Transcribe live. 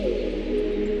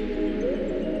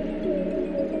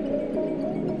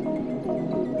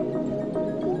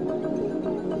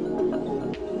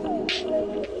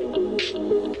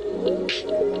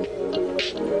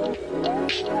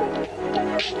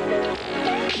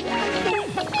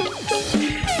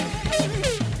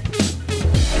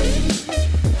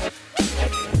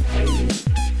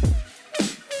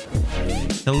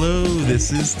Hello,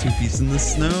 this is Two Peas in the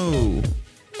Snow,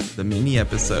 the mini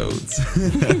episodes.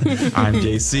 I'm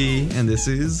JC, and this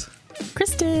is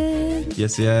Kristen.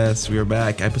 Yes, we are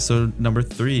back. Episode number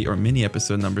 3, or mini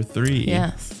episode number 3.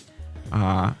 Yes.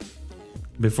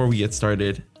 Before we get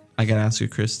started, I gotta ask you,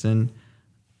 Kristen,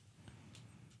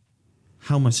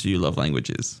 how much do you love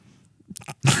languages?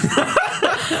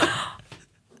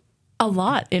 A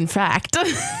lot, in fact.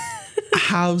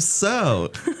 How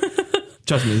so?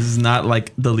 Trust me, this is not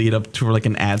like the lead up to like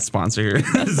an ad sponsor here.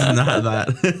 This is not that.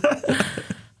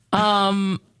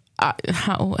 How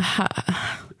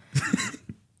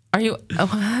are you?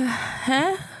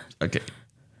 Huh? Okay,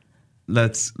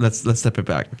 let's step it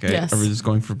back. Okay, Yes. Are we just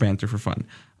going for banter for fun?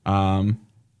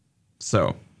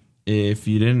 So if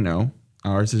you didn't know,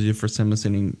 ours is your first time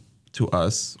listening to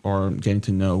us or getting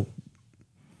to know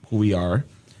who we are.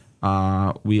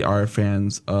 We are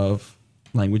fans of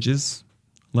languages,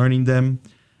 learning them,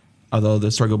 although the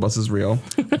struggle bus is real.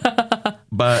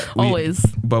 But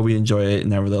we enjoy it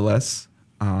nevertheless.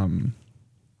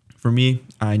 For me,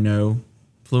 I know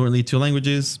fluently 2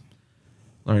 languages,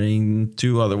 learning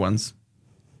 2 other ones.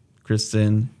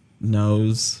 Kristen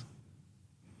knows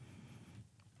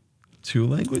 2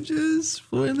 languages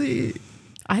fluently.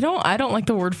 I don't like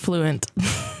the word fluent.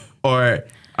 Or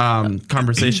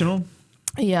conversational.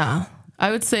 Yeah,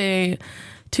 I would say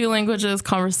 2 languages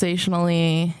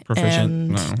conversationally.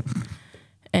 Proficient.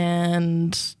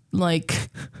 And like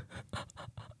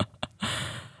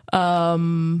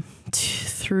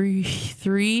three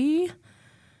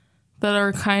that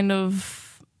are kind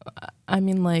of, I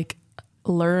mean, like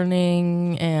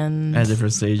learning and At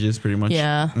different stages, pretty much.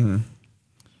 Yeah. Mm-hmm.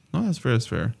 No, that's fair. That's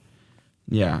fair.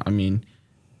 Yeah, I mean,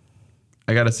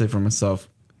 I gotta say for myself,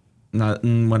 not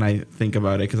when I think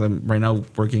about it, because I'm right now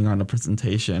working on a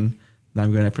presentation that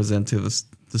I'm going to present to the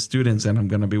students and I'm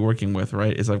going to be working with,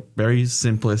 right? It's a very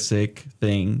simplistic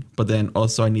thing, but then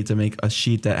also I need to make a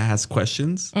sheet that has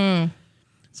questions.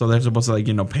 So they're supposed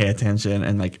to pay attention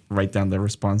and like write down their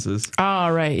responses. Oh,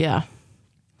 right. Yeah.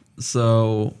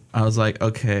 So I was like,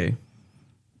 okay,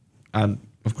 I'm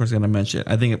of course going to mention it.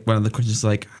 I think one of the questions is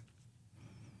like,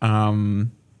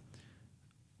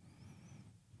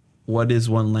 what is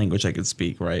one language I could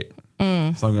speak, right?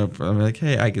 So I'm like,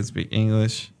 hey, I can speak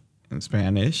English and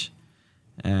Spanish,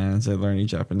 and so learning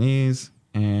Japanese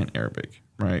and Arabic,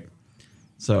 right?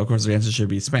 So of course the answer should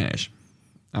be Spanish,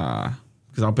 because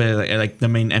I'll put like the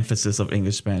main emphasis of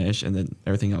English, Spanish, and then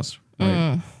everything else,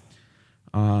 right?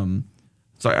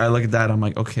 So I look at that, I'm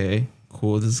like, okay,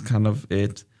 cool, this is kind of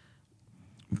it.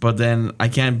 But then I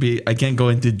can't go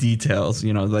into details,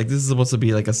 like this is supposed to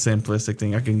be like a simplistic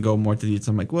thing. I can go more to details.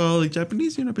 I'm like, well, like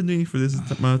Japanese, I've been doing it for this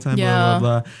amount of time, Yeah. blah,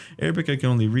 blah, blah. Arabic, I can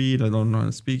only read. I don't know how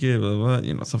to speak it, blah, blah,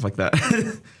 blah, stuff like that.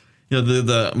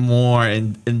 The more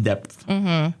in depth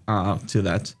to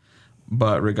that.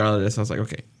 But regardless, I was like,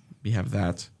 okay, we have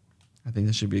that. I think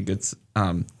that should be a good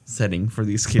setting for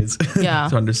these kids Yeah.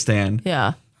 to understand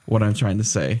what I'm trying to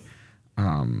say.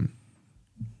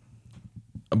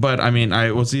 But I mean,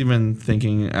 I was even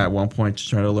thinking at one point to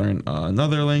try to learn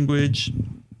another language.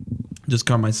 Just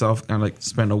call myself kind of like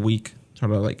spend a week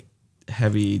trying to like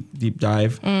heavy deep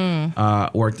dive.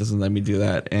 Work doesn't let me do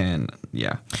that, and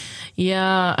yeah.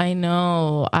 Yeah, I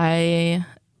know. I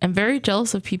am very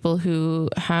jealous of people who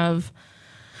have.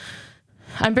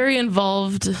 I'm very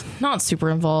involved, not super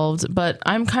involved, but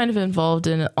I'm kind of involved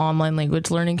in an online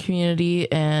language learning community,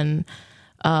 and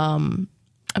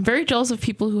I'm very jealous of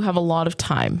people who have a lot of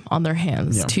time on their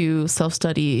hands to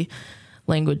self-study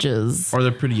languages. Or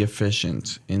they're pretty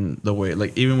efficient in the way,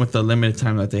 like even with the limited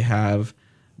time that they have,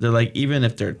 they're like, even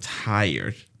if they're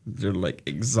tired, they're like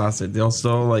exhausted, they'll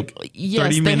still like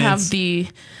 30 minutes. They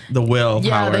have the willpower.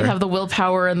 Yeah, they have the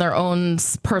willpower and their own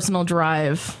personal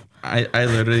drive. I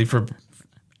literally, for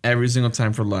every single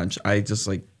time for lunch, I just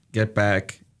like get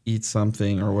back, eat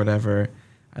something or whatever.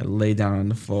 I lay down on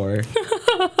the floor.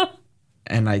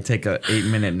 And I take a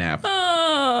 8-minute nap.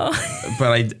 Oh.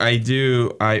 But I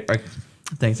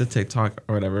thanks to TikTok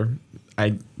or whatever,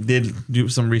 I did do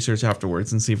some research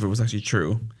afterwards and see if it was actually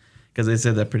true. Because they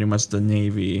said that pretty much the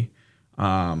Navy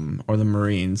or the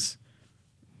Marines,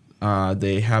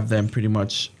 they have them pretty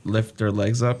much lift their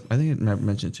legs up. I think I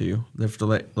mentioned to you, lift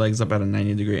the legs up at a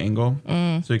 90-degree angle.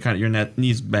 So you kind of, your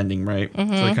knees bending, right? So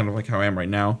kind of like how I am right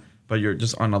now, but you're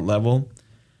just on a level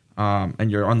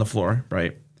and you're on the floor,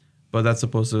 right? But that's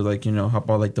supposed to help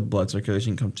all like the blood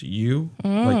circulation come to you,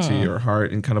 like to your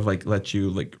heart, and kind of like let you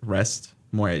like rest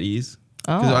more at ease.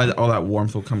 Because all that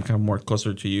warmth will come kind of more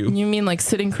closer to you. You mean like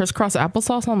sitting crisscross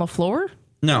applesauce on the floor?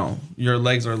 No, your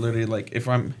legs are literally like, if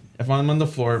I'm on the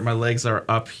floor, my legs are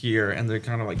up here and they're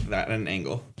kind of like that at an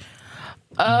angle.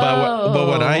 But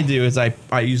what I do is I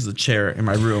use the chair in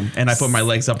my room and I put my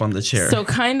legs up on the chair. So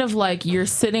kind of like you're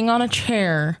sitting on a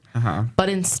chair, but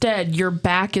instead your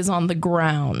back is on the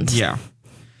ground. Yeah.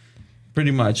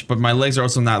 Pretty much. But my legs are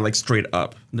also not like straight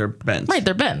up. They're bent. Right,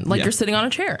 they're bent. Like you're sitting on a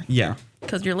chair. Yeah.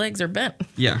 Because your legs are bent.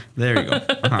 Yeah, there you go.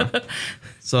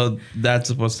 So that's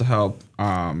supposed to help.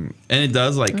 And it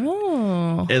does like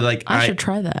I should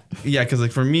try that. Yeah, because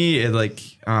like for me it like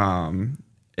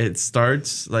it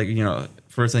starts like, you know,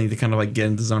 first I need to kind of like get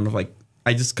in the zone of like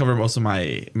I just cover most of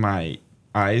my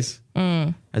eyes.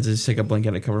 I just take a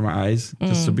blanket and cover my eyes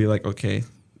just to be like, okay.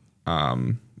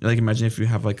 Like imagine if you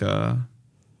have like the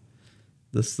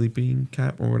sleeping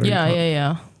cap or whatever.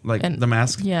 Yeah. Like the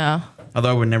mask. Yeah. Although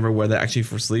I would never wear that actually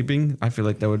for sleeping. I feel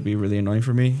like that would be really annoying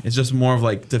for me. It's just more of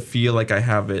like to feel like I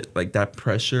have it, like that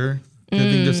pressure. I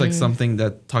think there's like something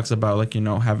that talks about like, you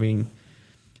know, having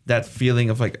that feeling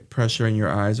of like pressure in your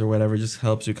eyes or whatever just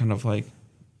helps you kind of like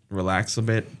relax a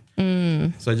bit.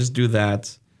 So I just do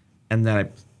that. And then I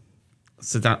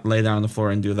sit down, lay down on the floor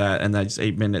and do that. And then I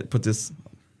just put this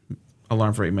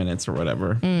alarm for 8 minutes or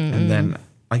whatever. And then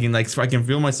I can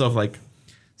feel myself like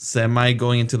semi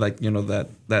going into like, you know,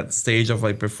 that stage of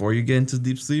like before you get into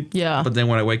deep sleep. Yeah. But then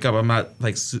when I wake up, I'm not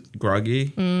like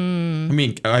groggy. I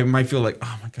mean, I might feel like,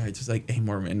 oh my God, just like 8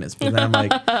 more minutes. But then I'm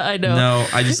like, I know. No,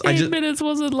 I 8 minutes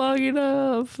wasn't long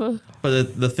enough.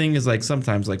 But the thing is like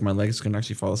sometimes like my legs can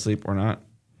actually fall asleep or not.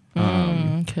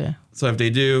 Okay. So if they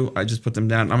do, I just put them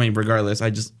down. I mean, regardless, I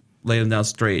just lay them down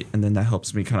straight. And then that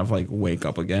helps me kind of like wake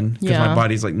up again. Because my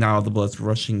body's like now the blood's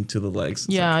rushing to the legs.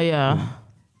 It's yeah, like, yeah.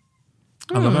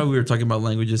 I love how we were talking about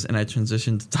languages and I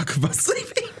transitioned to talk about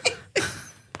sleeping.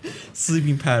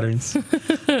 Sleeping patterns.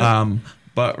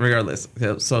 But regardless,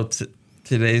 so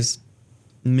today's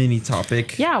mini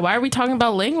topic. Yeah, why are we talking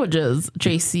about languages,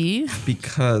 JC?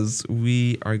 Because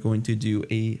we are going to do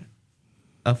a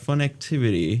fun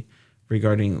activity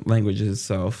regarding languages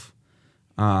itself.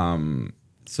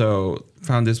 So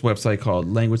found this website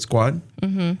called Language Squad.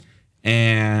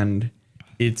 And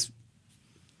it's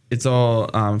all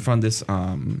found this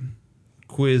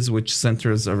quiz which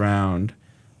centers around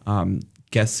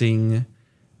guessing.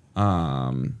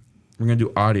 We're gonna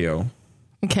do audio.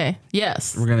 Okay.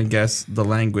 Yes. We're gonna guess the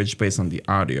language based on the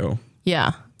audio.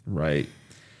 Yeah. Right.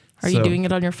 Are you doing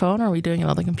it on your phone or are we doing it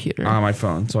on the computer? On my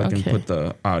phone, so I can put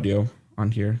the audio on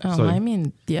here. Oh, so, I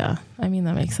mean, yeah. I mean,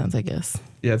 that makes sense, I guess.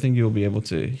 Yeah, I think you'll be able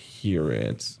to hear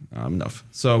it enough.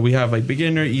 So we have like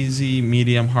beginner, easy,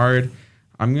 medium, hard.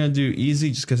 I'm going to do easy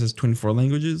just because it's 24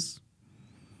 languages.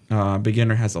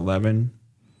 Beginner has 11.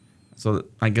 So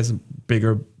I guess a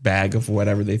bigger bag of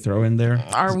whatever they throw in there.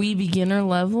 Are we beginner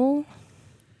level?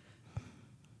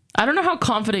 I don't know how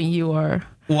confident you are.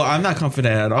 Well, I'm not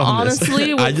confident at all.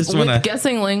 Honestly, with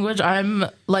guessing language, I'm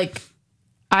like,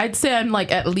 I'd say I'm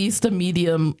like at least a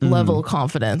medium level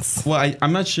confidence. Well,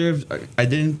 I'm not sure if I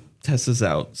didn't test this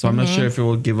out. So I'm not sure if it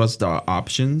will give us the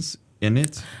options in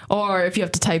it. Or if you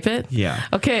have to type it. Yeah.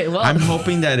 Okay, well. I'm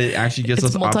hoping that it actually gives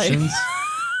us options.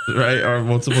 Right? Or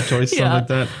multiple choice, something like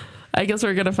that. I guess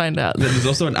we're going to find out. There's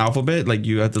also an alphabet. Like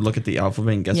you have to look at the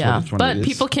alphabet and guess which one it is. But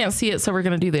people can't see it, so we're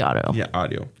going to do the audio. Yeah,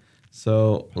 audio.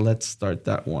 So let's start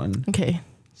that one. Okay.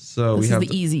 So this we have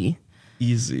the easy.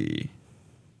 Easy.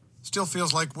 Still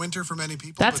feels like winter for many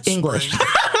people. That's English.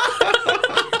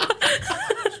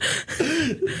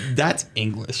 That's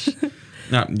English.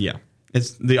 No, yeah.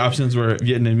 It's the options were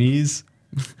Vietnamese,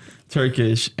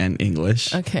 Turkish, and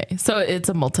English. Okay, so it's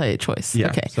a multi-choice. Yeah.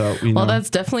 Okay. So well, that's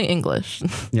definitely English.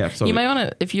 Yeah. So you might want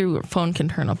to, if your phone can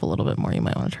turn up a little bit more, you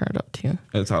might want to turn it up too.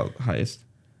 That's how highest.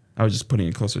 I was just putting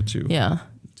it closer to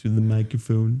to the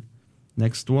microphone.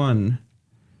 Next one.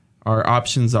 Our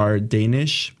options are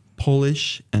Danish,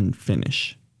 Polish, and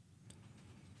Finnish.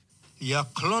 Ja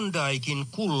Klondaikin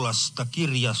kullasta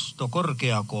kirjasto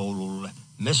korkeakoululle.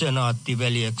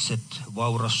 Mesenaattiveljekset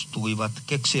vaurastuivat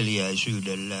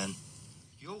kekseliäisyydellään.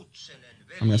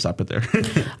 I'm going to stop it there.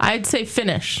 I'd say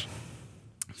Finnish.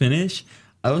 Finnish?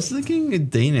 I was thinking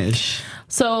Danish.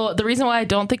 So the reason why I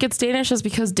don't think it's Danish is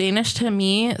because Danish to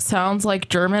me sounds like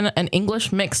German and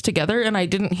English mixed together, and I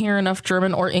didn't hear enough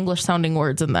German or English sounding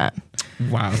words in that.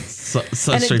 Wow, such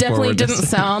and it definitely didn't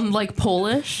sound like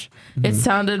Polish. It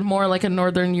sounded more like a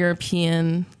Northern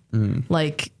European,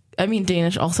 like, I mean,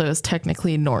 Danish also is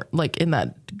technically like in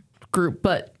that group,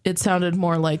 but it sounded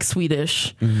more like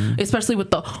Swedish, especially with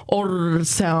the or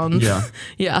sound. Yeah.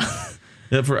 Yeah.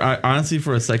 Yeah, honestly,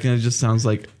 for a second, it just sounds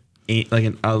like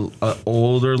an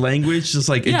older language. Just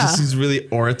like it just seems really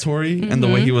oratory, and the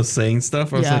way he was saying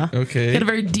stuff, I was like, okay. He had a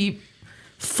very deep,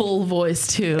 full voice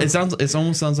too. It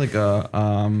almost sounds like a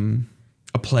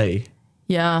play.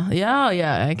 Yeah,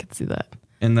 I could see that.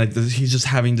 And like he's just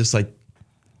having this like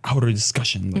outer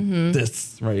discussion like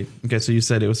this, right? Okay, so you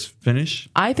said it was Finnish?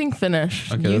 I think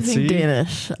Finnish. Okay, You let's think see.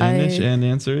 Danish. Finnish, and the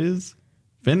answer is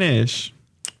Finnish.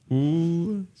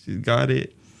 Ooh, she got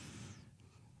it.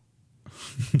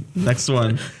 Next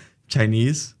one,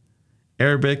 Chinese,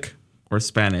 Arabic, or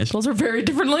Spanish. Those are very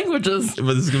different languages.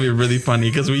 But this is gonna be really funny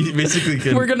because we basically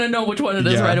can. We're gonna know which one it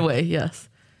is Yeah. right away. Yes.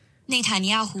 内塔尼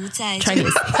亚胡在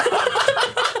Chinese.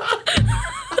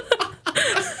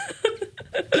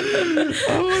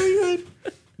 Oh my god,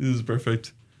 this is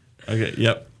perfect. Okay,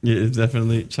 yep, yeah, it's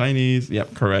definitely Chinese.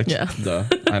 Yep, correct. Yeah. Duh.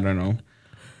 I don't know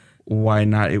why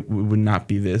not. It would not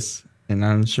be this, and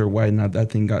I'm not sure why not.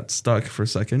 That thing got stuck for a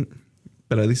second,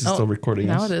 but at least it's still recording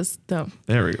Now us. it is. No.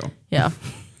 There we go. Yeah.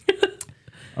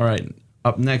 All right.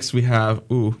 Up next, we have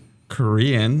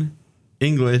Korean,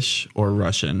 English, or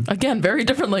Russian. Again, very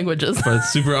different languages. But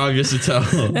it's super obvious to tell.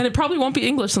 And it probably won't be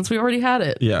English since we already had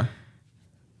it. Yeah.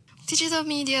 디지털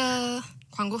미디어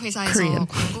광고 회사에서 Korean.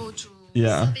 광고주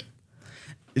Yeah.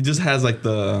 It just has like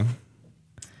the,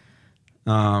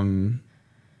 I don't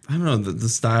know, the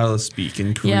style of speak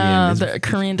in Korean. Yeah, is- the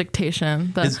Korean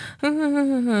dictation. The,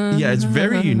 yeah, it's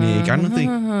very unique. I don't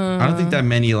think that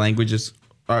many languages.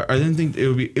 I didn't think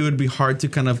it would be hard to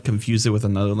kind of confuse it with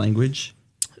another language.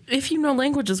 if you know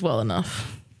languages well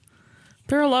enough.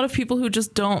 There are a lot of people who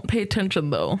just don't pay attention,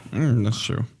 though. That's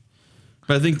true.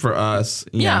 But I think for us,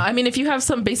 Yeah, I mean, if you have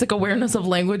some basic awareness of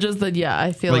languages, then yeah,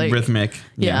 I feel like rhythmic.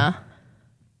 Yeah.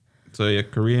 So yeah,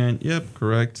 Korean. Yep,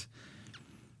 correct.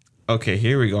 Okay,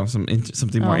 here we go.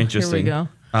 Something more interesting. Here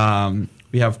we go.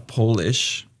 We have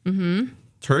Polish,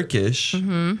 Turkish,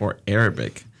 or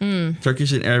Arabic.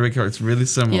 Turkish and Arabic are really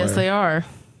similar. Yes, they are.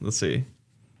 Let's see.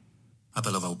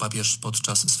 Apelował papież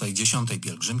podczas swej 10.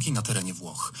 pielgrzymki na terenie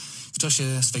Włoch. W czasie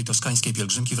swej toskańskiej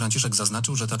pielgrzymki Franciszek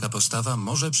zaznaczył, że taka postawa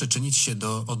może przyczynić się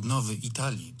do odnowy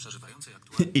Italii, przeżywającej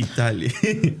aktualnie... Italy.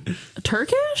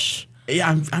 Turkish?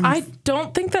 Yeah, I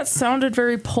don't think that sounded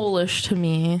very Polish to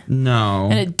me. No.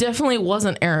 And it definitely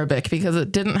wasn't Arabic because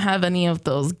it didn't have any of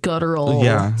those guttural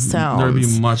sounds. There'd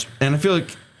be much, and I feel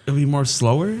like it'd be more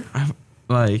slower.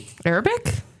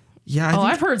 Arabic? Yeah.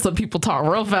 I've heard some people talk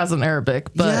real fast in Arabic,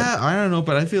 but yeah, I don't know,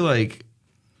 but I feel like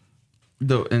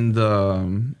the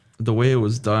way it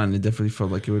was done, it definitely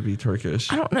felt like it would be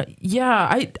Turkish. I don't know. Yeah,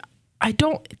 I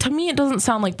don't. To me, it doesn't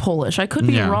sound like Polish. I could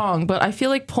be wrong, but I feel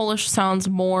like Polish sounds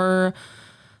more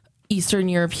Eastern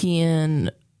European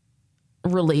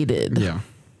related. Yeah.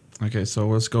 Okay, so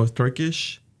let's go with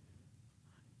Turkish.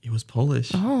 It was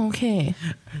Polish. Oh, okay.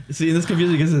 See, this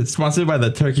confusing because it's sponsored by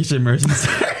the Turkish Emergency.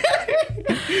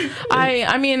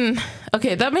 I mean,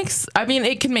 okay,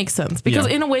 it can make sense because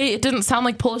in a way it didn't sound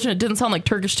like Polish and it didn't sound like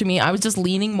Turkish to me. I was just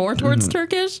leaning more towards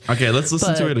Turkish. Okay, let's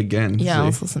listen to it again. Yeah,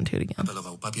 let's listen to it again.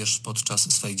 Apelował papież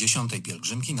podczas swej 10.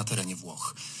 pielgrzymki na terenie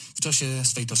Włoch. W czasie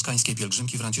swej toskańskiej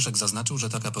pielgrzymki Franciszek zaznaczył, że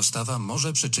taka postawa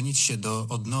może przyczynić się do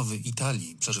odnowy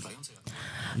Italii, przeżywającej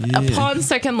aktualnie... Upon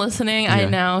second listening, I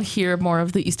now hear more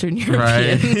of the Eastern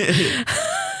European. Right.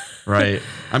 Right.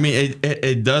 I mean,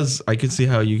 it does. I can see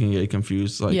how you can get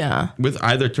confused. Like, with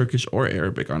either Turkish or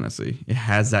Arabic, honestly. It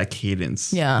has that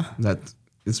cadence. Yeah. That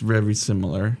is very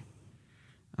similar.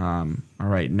 All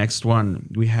right. Next one.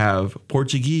 We have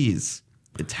Portuguese,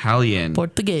 Italian,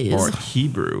 Portuguese, or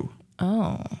Hebrew.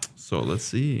 Oh. So let's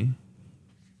see.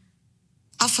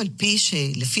 אף על פי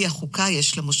שלפי החוקה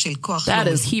יש למושל כוח That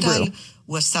לא is מבוטל, Hebrew.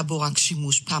 הוא עשה בו רק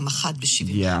שימוש פעם אחת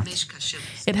ב-75 כאשר...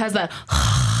 It has that...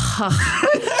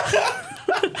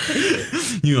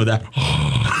 You know that...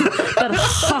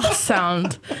 that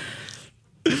sound.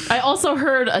 I also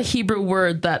heard a Hebrew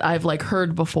word that I've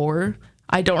heard before.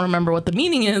 I don't remember what the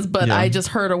meaning is, but I just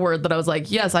heard a word that I was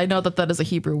like, yes, I know that is a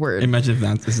Hebrew word. Imagine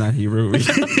if it's not Hebrew.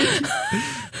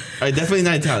 Definitely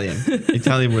not Italian.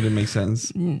 Italian wouldn't make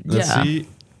sense. Let's see.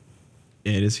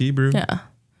 It is Hebrew. Yeah.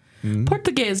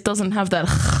 Portuguese doesn't have that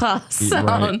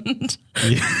sound.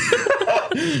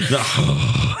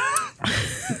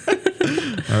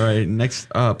 All right, next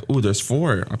up. Oh, there's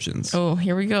 4 options. Oh,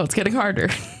 here we go. It's getting harder.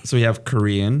 So we have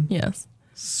Korean, Yes.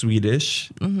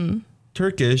 Swedish,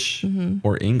 Turkish,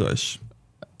 or English.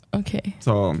 Okay.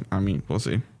 So, I mean, we'll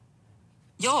see.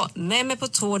 Ja, med mig på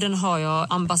tråden har jag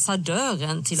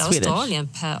ambassadören till Swedish. Australien,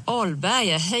 Per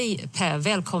Ahlberg. Hej Per,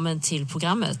 välkommen till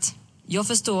programmet. Jag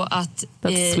förstår att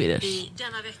That's Swedish. i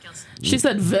denna veckans... She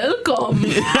said, welcome.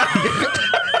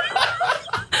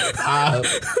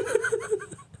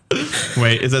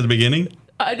 Wait, is that the beginning?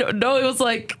 I don't know. It was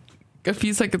like a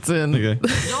few seconds in. Okay.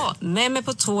 Ja, med mig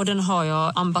på tråden har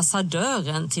jag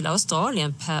ambassadören till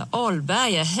Australien, Per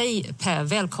Ahlberg. Hej Per,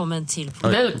 välkommen till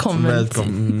programmet.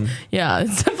 Welcome. Yeah,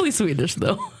 it's definitely Swedish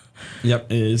though.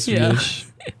 Yep, it is Swedish.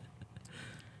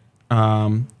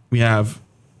 We have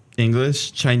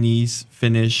English, Chinese,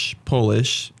 Finnish,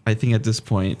 Polish. I think at this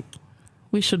point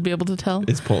We should be able to tell.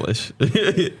 it's Polish.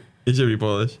 It should be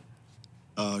Polish.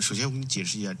 首先我们解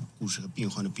释一下护士和病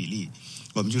患的比例。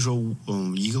我们就说，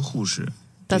一个护士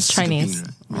That's 对4个病 Chinese.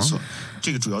 人，没错。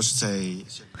这个主要是在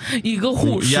一个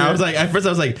护士. Yeah, I was like, at first I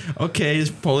was like, okay, it's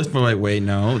Polish, but like, wait,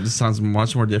 no, this sounds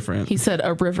much more different. He said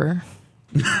a river.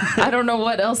 I don't know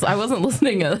what else. I wasn't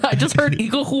listening. I just heard 一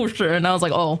个护士 and I was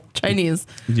like, oh, Chinese.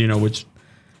 Do you know which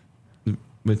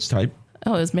type?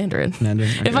 Oh, it's Mandarin.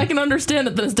 Mandarin. If I can understand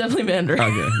it, then it's definitely Mandarin.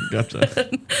 Okay, gotcha.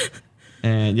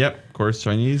 And yep, of course,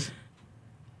 Chinese.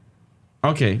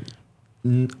 Okay,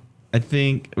 I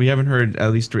think we haven't heard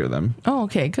at least 3 of them. Oh,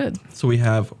 okay, good. So we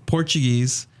have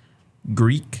Portuguese,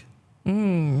 Greek,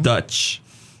 Dutch,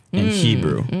 and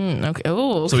Hebrew. Okay.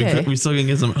 Oh, So okay. we still can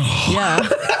get some Yeah.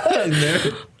 in there.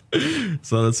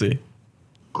 So let's see.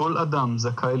 כל אדם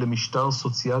זכאי למשטר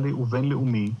סוציאלי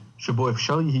ובינלאומי שבו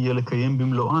אפשר יהיה לקיים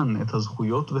במלואן את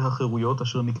הזכויות והחירויות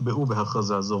אשר נקבעו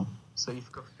בהכרזה זו. סעיף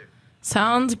כ"ט.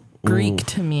 Sounds Greek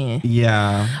to me.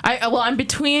 Yeah. I'm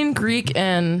between Greek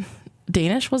and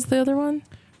Danish. Was the other one?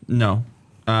 No.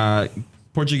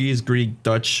 Portuguese, Greek,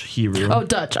 Dutch, Hebrew. Oh,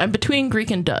 Dutch. I'm between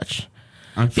Greek and Dutch.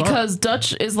 Because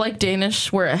Dutch is like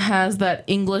Danish where it has that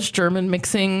English-German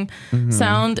mixing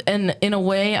sound. And in a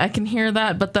way, I can hear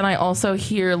that. But then I also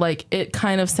hear like it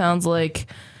kind of sounds like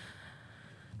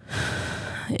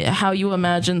how you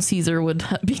imagine Caesar would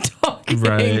be talking.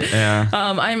 Right, yeah.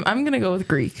 I'm going to go with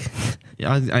Greek.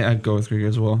 Yeah, I'd go with Greek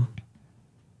as well.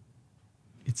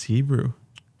 It's Hebrew.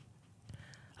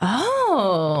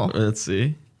 Oh. Let's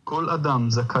see. כל אדם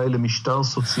זכאי למשטר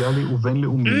סוציאלי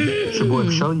ובינלאומי שבו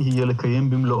אפשר יהיה לקיים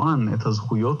במלואן את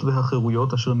הזכויות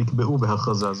והחירויות אשר נקבעו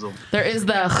בהכרזה זו. There is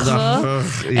the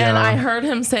ch, and I heard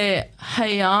him say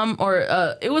hayam, or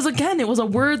it was a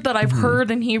word that I've heard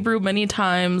in Hebrew many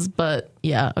times, but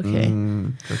yeah, okay.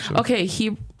 Okay,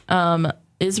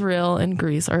 Israel and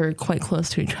Greece are quite close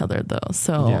to each other though,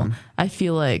 so I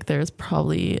feel like there's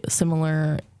probably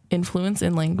similar influence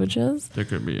in languages. There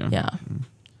could be, Yeah.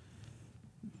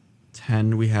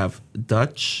 10, we have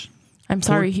Dutch. I'm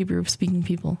sorry, Hebrew-speaking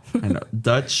people. I know.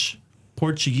 Dutch,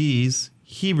 Portuguese,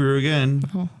 Hebrew again,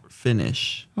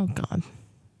 Finnish. Oh, God.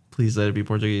 Please let it be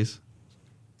Portuguese.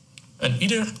 Een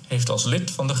ieder heeft als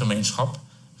lid van de gemeenschap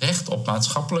recht op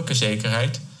maatschappelijke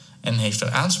zekerheid en heeft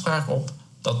er aanspraak op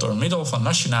dat door middel van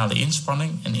nationale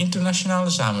inspanning en internationale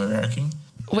samenwerking...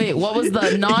 Wait, what was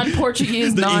the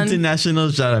non-Portuguese,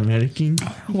 international samenwerking?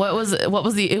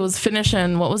 It was Finnish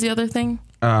and what was the other thing?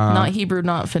 Not Hebrew,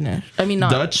 not Finnish. I mean,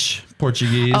 not Dutch,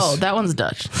 Portuguese. Oh, that one's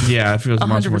Dutch. Yeah, I feel it's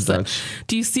much more Dutch.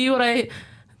 Do you see what I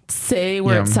say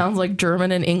where it sounds like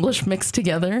German and English mixed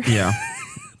together? Yeah.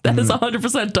 That is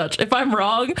 100% Dutch. If I'm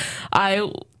wrong,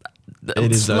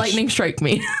 it is lightning Dutch. strike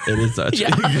me. It is Dutch.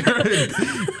 Yeah.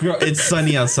 Girl, it's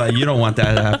sunny outside. You don't want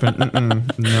that to happen.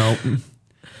 No.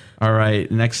 All right.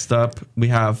 Next up, we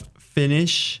have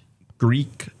Finnish,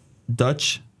 Greek,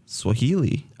 Dutch,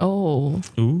 Swahili. Oh.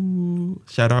 Ooh.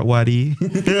 Shout out Wadi.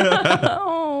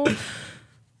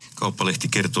 Kauppalehti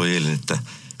kertoi eilen, että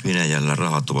Venäjällä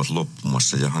rahat ovat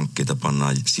loppumassa ja hankkeita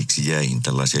pannaan siksi jäihin.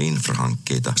 Tällaisia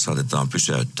infrahankkeita saatetaan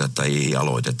pysäyttää tai ei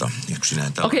aloiteta.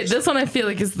 Okay, this one I feel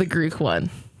like is the Greek one.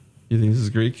 You think this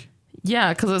is Greek?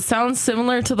 Yeah, because it sounds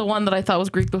similar to the one that I thought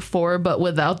was Greek before, but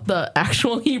without the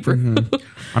actual Hebrew.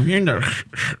 I'm hearing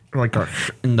like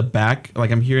in the back,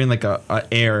 like I'm hearing like a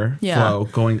air flow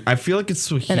going. I feel like it's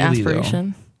Swahili. An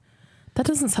aspiration. Though. That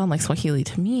doesn't sound like Swahili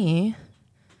to me.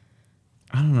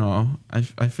 I don't know.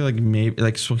 I feel like maybe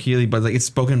like Swahili, but like it's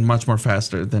spoken much more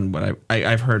faster than what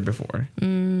I've heard before.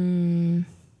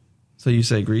 So you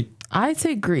say Greek? I'd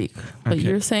say Greek, but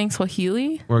you're saying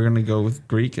Swahili? We're gonna go with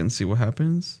Greek and see what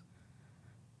happens.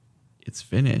 It's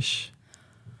Finnish.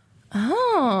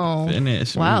 Oh.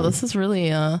 Finnish. Wow, this is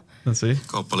really Let's see.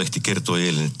 Kauppalehti kertoi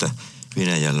eilen, että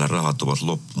Venäjällä rahat ovat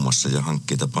loppumassa ja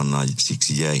hankkeita pannaan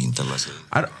siksi jäihin tällaisia.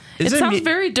 It sounds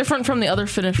very different from the other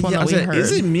Finnish one that we heard.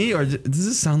 Is it me or does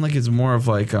it sound like it's more of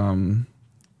like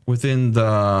within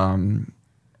the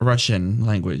Russian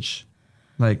language?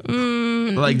 Like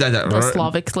that. The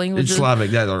Slavic language. It's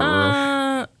Slavic.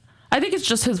 I think it's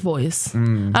just his voice.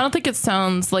 I don't think it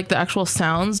sounds like the actual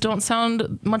sounds don't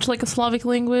sound much like a Slavic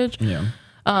language. Yeah.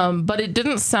 But it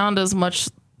didn't sound as much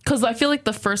because I feel like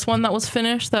the first one that was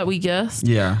Finnish that we guessed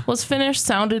was Finnish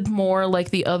sounded more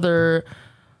like the other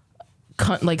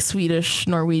like Swedish,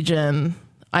 Norwegian,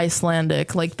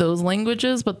 Icelandic, like those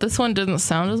languages. But this one didn't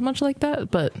sound as much like that.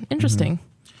 But interesting.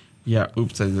 Yeah.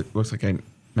 Oops. It looks like I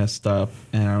messed up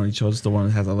and I only chose the one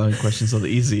that has 11 questions, so the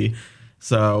easy.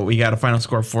 So we got a final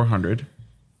score of 400.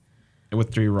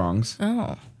 with 3 wrongs.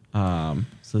 Oh.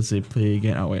 So let's say play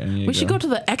again. Oh wait, I need to We should go to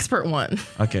the expert one.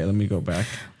 Okay, let me go back.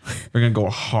 We're gonna go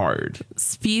hard.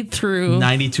 Speed through.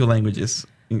 92 languages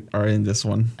are in this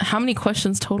one. How many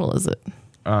questions total is it?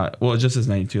 Well, it just says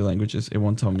 92 languages. It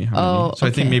won't tell me how many. So I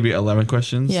think okay. maybe 11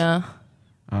 questions. Yeah.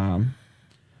 All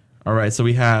right, so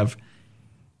we have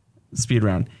speed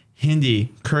round: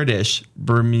 Hindi, Kurdish,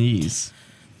 Burmese.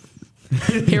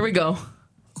 Here we go.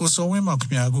 ကိုစောဝင်းမောင်ခ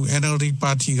င်ဗျာအခု NLD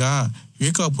ပါတီက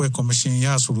ရွေးကောက်ပွဲကော်မရှင်ရ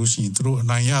ဆိုလို့ရှိရင်သူတို့အ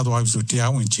နိုင်ရသွားပြီဆိုတ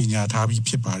ရားဝင်ကြီးညာထားပြီး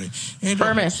ဖြစ်ပါတယ်အဲ့တော့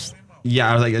Burmese. Yeah,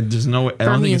 I was like, there's no way. I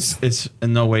don't think it's in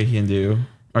no way Hindu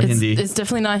or Hindi. It's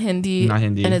definitely not Hindi. Not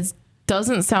Hindi. And it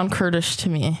doesn't sound Kurdish to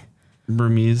me.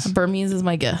 Burmese. Burmese is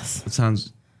my guess. It sounds.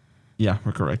 Yeah,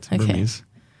 we're correct. Okay. Burmese.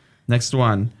 Next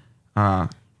one,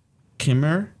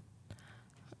 Khmer.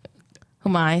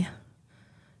 Humai.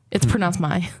 It's pronounced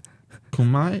Mai.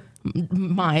 Kumai.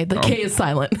 Mai. The K is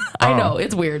silent. I know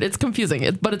it's weird. It's confusing.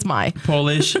 But it's Mai.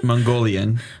 Polish, Mongolian.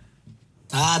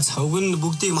 Цогн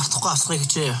бүгдийг мартахгүй авсахыг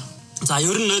хичээ. За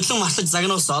ер нь нодлон мартаж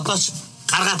загнуус одооч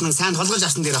гаргаад нэг сайн толгож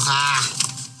авсан дээр баха.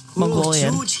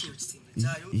 Mongolian.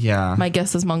 Yeah. My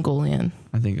guess is Mongolian.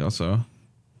 I think also.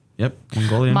 Yep,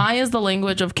 Mongolian. Mai is the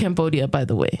language of Cambodia, by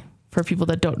the way, for people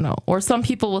that don't know. Or some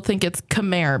people will think it's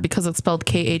Khmer because it's spelled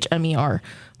Khmer,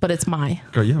 but it's Mai.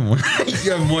 Girl, you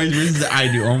have more reasons than I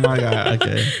do. Oh my God.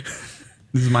 Okay.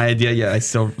 This is my idea. Yeah, I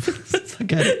still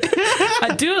get it.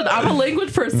 Dude, I'm a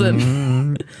language person.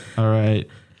 All right.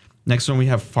 Next one we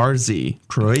have Farsi,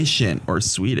 Croatian, or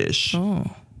Swedish. Oh.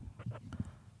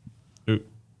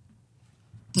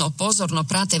 No pozorno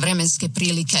prate vremenske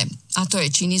prilike, a to je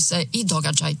čini se I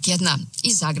događaj tjedna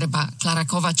iz Zagreba. Klara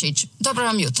Kovačić, dobro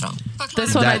vam jutro.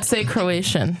 This one I'd say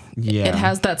Croatian. Yeah. It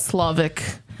has that Slavic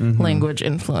language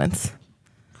influence.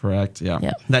 Correct. Yeah.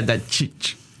 That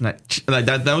chich. Like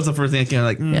that was the first thing I came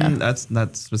like, that's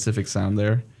that specific sound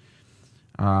there.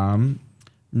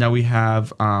 Now we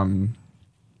have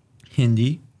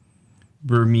Hindi,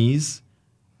 Burmese,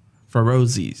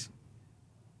 Faroese.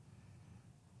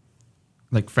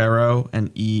 Like Pharaoh and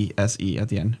E-S-E at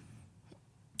the end.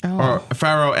 Oh. Or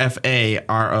Pharaoh, F-A-R-O-E-S-E.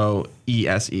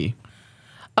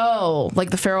 Oh, like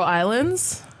the Faroe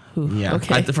Islands? Ooh, Yeah.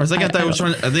 Okay. For a second, I think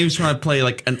he was trying to play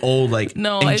like an old like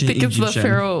No, ancient I think it's Egyptian. the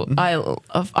Faroe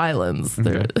of Islands.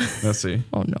 Okay. Let's see.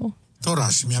 Oh no. တော်ရ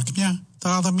ရှိမြခင်ဗျာ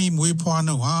သာသမီမွေးဖွား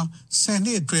နှုန်းဟာဆယ်နှ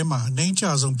စ်အတွင်းမှာအနှိမ့်ကြ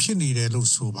ဆုံးဖြစ်နေတယ်လို့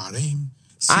ဆိုပါတယ်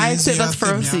I'd say that's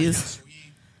Faroese.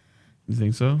 You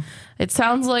think so? It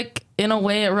sounds like, in a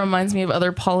way, it reminds me of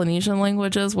other Polynesian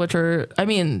languages, which are, I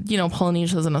mean,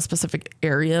 Polynesia is in a specific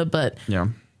area, but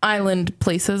island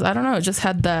places, I don't know, it just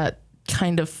had that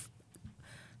kind of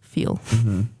feel.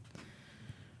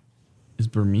 It's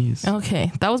Burmese.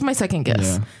 Okay, that was my second guess.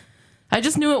 Yeah. I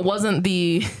just knew it wasn't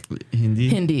the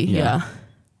Hindi. Yeah.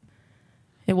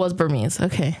 It was Burmese.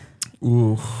 Okay.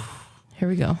 Ooh. Here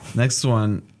we go. Next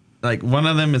one. Like one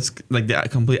of them is like the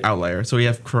complete outlier. So we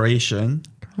have Croatian,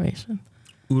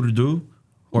 Urdu,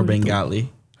 or Bengali.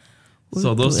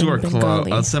 So those two are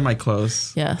close.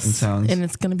 Semi-close. Yes. In sounds. And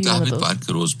it's going to be one of those.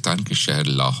 के रोजबतान के शहर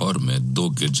लाहौर में 2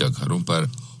 गिरजाघरों पर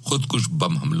खुदकुश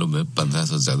बम हमलों में 15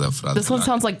 से ज्यादा अफराद. This one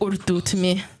sounds like Urdu to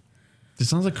me. This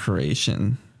sounds like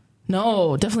Croatian.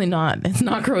 No, definitely not. It's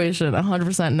not Croatian.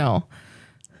 100% no.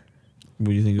 What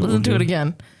do you think? Listen to it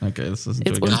again. Okay, let's listen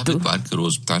It's to it again. नाबिद के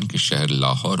रोजबतान के शहर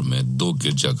लाहौर में 2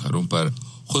 गिरजाघरों पर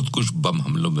खुदकुश बम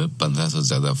हमलों में 15 से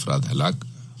ज्यादा अफराद हलाक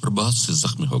और बहुत से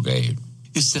जख्मी हो गए.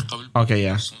 Okay,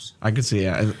 yeah, I could see.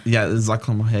 Yeah,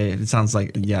 Zaklamahe. It sounds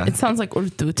like It sounds like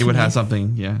Urdu. It would have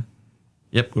something. Yeah.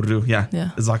 Yep, Urdu. Yeah.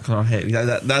 Zaklamahe.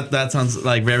 Yeah, that sounds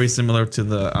like very similar to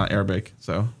the Arabic.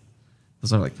 So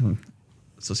those are like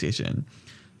association.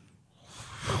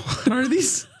 What are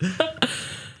these?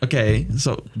 Okay,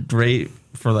 so great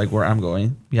for like where I'm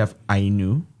going. We have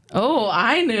Ainu. Oh,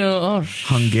 Ainu. Oh,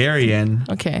 Hungarian.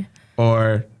 Okay.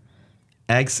 Or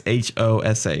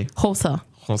Xhosa. Hosa.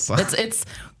 Hosa.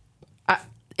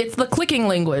 It's the clicking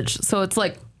language, so it's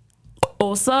like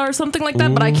Osa or something like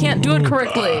that. But I can't do it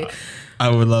correctly. I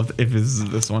would love if this is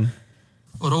this one.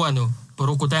 Oroano,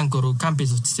 Porokotankoro,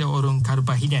 Campus, Orun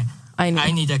Karpahine.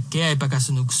 I need a gay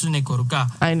Bakasune Koruka.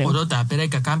 I know. Orota,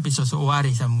 Pereka Campus,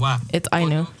 Oari, Samwa. It's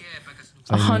Ainu.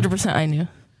 100% Ainu.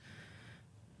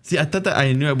 See, I thought that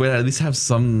I knew I would at least have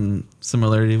some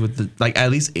similarity with the like at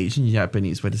least Asian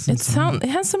Japanese, but it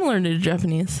has similarity to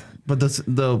Japanese. But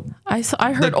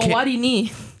I heard Owari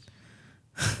ni.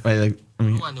 Wait, like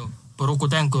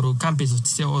Porokotankoro, Campus,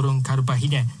 Orun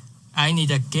Karpahine. I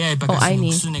need a gay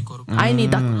Bakasune Koruka. I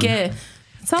need a gay.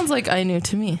 It sounds like Ainu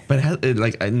to me. But it has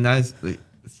like a nice.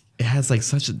 it has like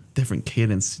such a different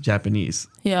cadence to Japanese.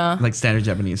 Yeah. Like standard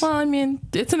Japanese. Well, I mean,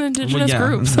 it's an indigenous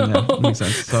group, so. Yeah, makes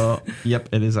sense. So, yep,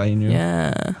 it is Ainu.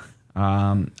 Yeah.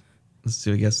 Let's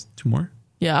do, I guess, 2 more.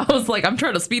 Yeah, I was like, I'm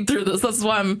trying to speed through this. That's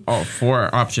why I'm...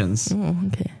 4 options. Oh,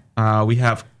 okay. We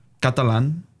have Catalan,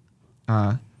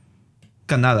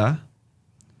 Kannada,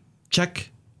 Czech,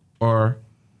 or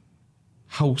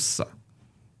Hausa.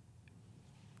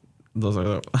 Those are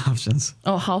the options.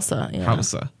 Oh, Hausa. Yeah.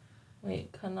 Hausa. Wait,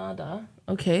 Kannada.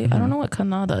 Okay, I don't know what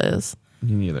Kannada is.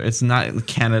 Me neither. It's not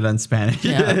Canada in Spanish.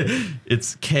 Yeah. It's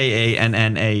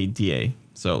Kannada.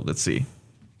 So let's see.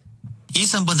 ಈ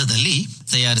ಸಂಬಂಧದಲ್ಲಿ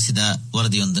ತಯಾರಿಸಿದ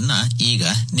ವರದಿಯೊಂದನ್ನ ಈಗ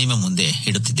ನಿಮ್ಮ ಮುಂದೆ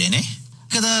ಇಡುತ್ತಿದ್ದೇನೆ.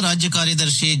 ರಾಜ್ಯ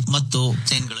ಕಾರ್ಯದರ್ಶಿ ಮತ್ತು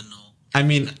ಚೈನ್ಗಳನ್ನು I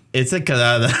mean, it's a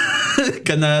Kannada.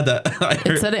 Kannada.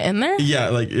 It said it in there? Yeah,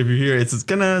 like if you hear it, it's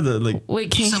Kannada. Like,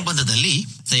 wait, ಈ ಸಂಬಂಧದಲ್ಲಿ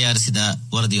ತಯಾರಿಸಿದ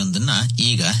ವರದಿಯೊಂದನ್ನ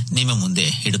ಈಗ ನಿಮ್ಮ ಮುಂದೆ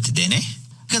ಇಡುತ್ತಿದ್ದೇನೆ.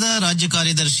 ರಾಜ್ಯ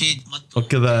ಕಾರ್ಯದರ್ಶಿ ಮತ್ತು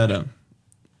Kannada.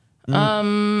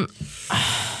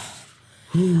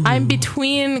 I'm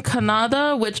between Kannada,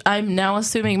 which I'm now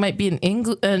assuming might be an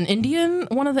Indian,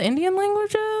 one of the Indian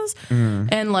languages,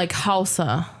 and like Hausa.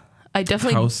 I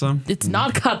definitely Hausa? It's not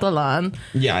Catalan.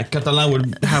 Yeah, Catalan would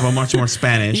have a much more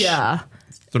Spanish. Yeah.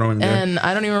 Throw in there. And I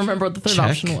don't even remember what the third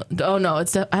Czech? option was. Oh no,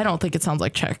 I don't think it sounds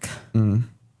like Czech.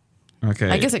 Okay.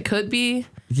 I guess it could be.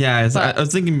 Yeah, I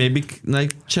was thinking maybe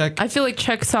like Czech. I feel like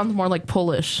Czech sounds more like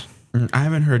Polish. I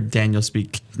haven't heard Daniel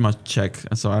speak much Czech,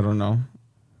 so I don't know.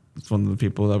 It's one of the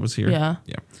people that was here. Yeah.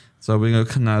 Yeah. So we go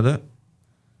Kannada.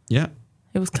 Yeah.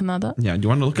 It was Kannada. Yeah. Do you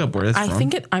want to look up where it's from? I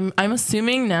think I'm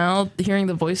assuming now, hearing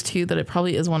the voice too, that it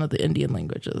probably is one of the Indian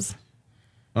languages.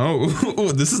 Oh,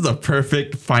 this is the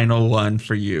perfect final one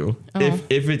for you. Oh.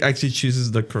 If it actually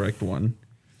chooses the correct one.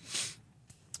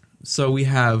 So we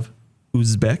have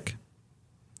Uzbek,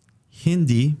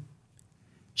 Hindi,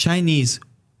 Chinese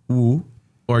Wu,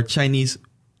 or Chinese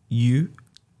Yu,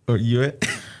 or Yue.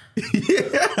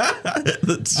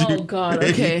 Oh God.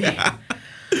 Okay. Yeah.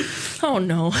 Oh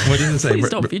no. What does it say? Please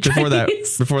don't be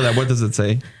Before that, what does it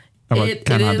say about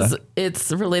Kannada?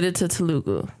 It's related to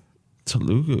Telugu.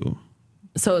 Telugu.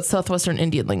 So it's Southwestern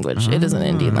Indian language. It is an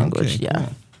Indian language. Okay, yeah.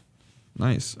 cool.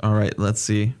 Nice. All right. Let's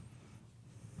see.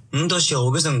 到小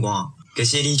个辰光，搿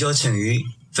些里教成语，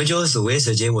佛教社会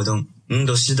实践活动，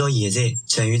读书到现在，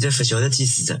成语只勿晓得几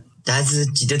4只，但是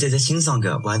记得这只欣赏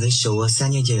个还是小学3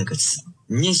年级的搿次。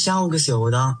你下午个小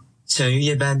学堂，成语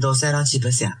一般到山上去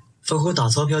白相，勿花大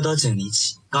钞票到镇里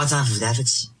去，家长负担勿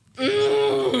起。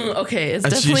Okay, it's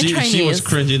definitely Chinese. She was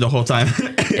cringing the whole time.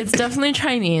 It's definitely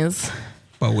Chinese.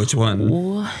 But which one?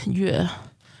 Wu, Yue.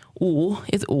 Wu.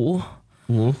 It's Wu.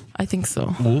 Wu? I think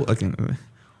so. Wu? Okay.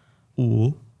 Wu.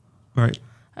 All right.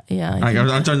 Yeah.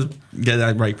 I'm trying to get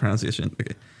that right pronunciation.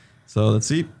 Okay. So let's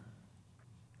see.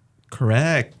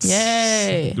 Correct.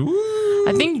 Yay. Woo.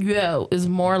 I think Yue is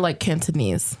more like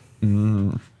Cantonese.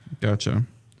 Gotcha.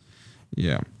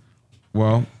 Yeah.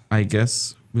 Well, I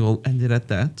guess we'll end it at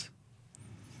that.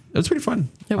 It was pretty fun.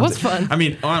 It was fun. I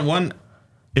mean, on one,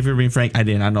 if you're being frank, I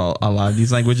did not know a lot of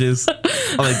these languages.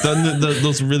 Like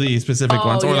those really specific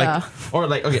ones, or yeah.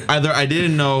 like okay, either I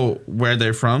didn't know where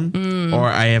they're from, or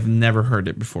I have never heard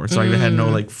it before, so I had no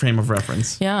like frame of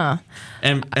reference. Yeah.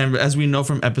 And as we know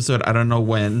from episode, I don't know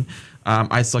when,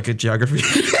 I suck at geography.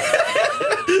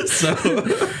 So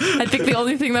I think the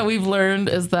only thing that we've learned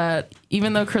is that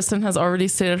even though Kristen has already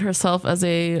stated herself as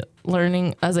a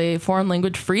foreign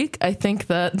language freak, I think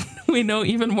that we know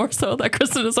even more so that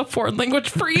Kristen is a foreign language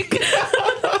freak.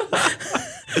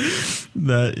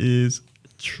 That is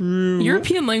true.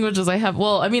 European languages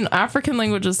African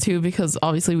languages too, because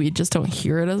obviously we just don't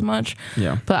hear it as much.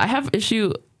 Yeah. But I have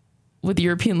issue with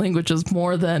European languages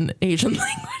more than Asian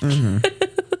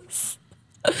languages.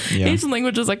 Yeah. Asian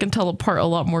languages I can tell apart a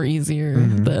lot more easier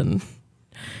than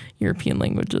European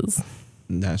languages.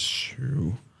 That's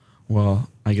true. Well,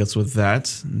 I guess with that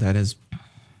is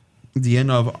the end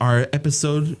of our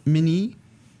episode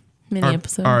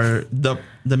episode.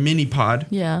 The mini pod.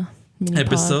 Yeah.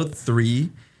 Episode 3.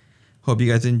 Hope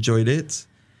you guys enjoyed it.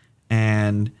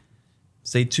 And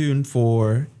stay tuned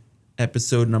for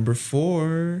episode number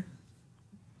 4.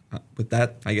 With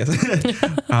that, I guess.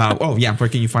 Where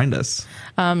can you find us?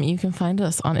 You can find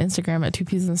us on Instagram at 2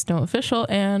 Peas in Snow Official,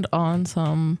 and on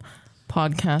some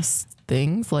podcast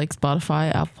things like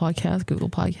Spotify, Apple Podcasts, Google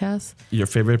Podcasts. Your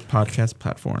favorite podcast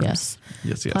platforms. Yes.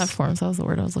 Yes. Platforms. That was the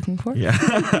word I was looking for. Yeah.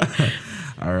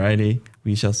 Alrighty.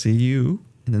 We shall see you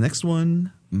in the next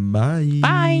one. Bye.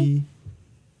 Bye.